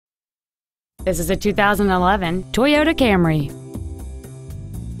This is a 2011 Toyota Camry.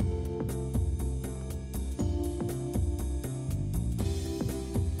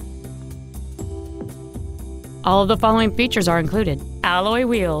 All of the following features are included: alloy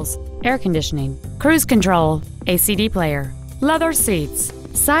wheels, air conditioning, cruise control, a CD player, leather seats,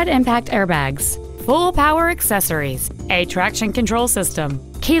 side impact airbags, full power accessories, a traction control system,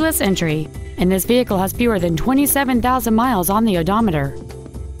 keyless entry, and this vehicle has fewer than 27,000 miles on the odometer.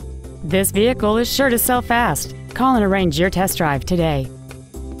 This vehicle is sure to sell fast. Call and arrange your test drive today.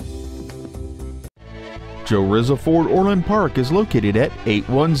 Joe Rizza Ford Orland Park is located at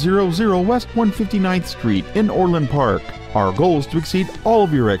 8100 West 159th Street in Orland Park. Our goal is to exceed all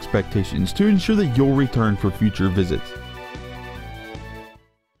of your expectations to ensure that you'll return for future visits.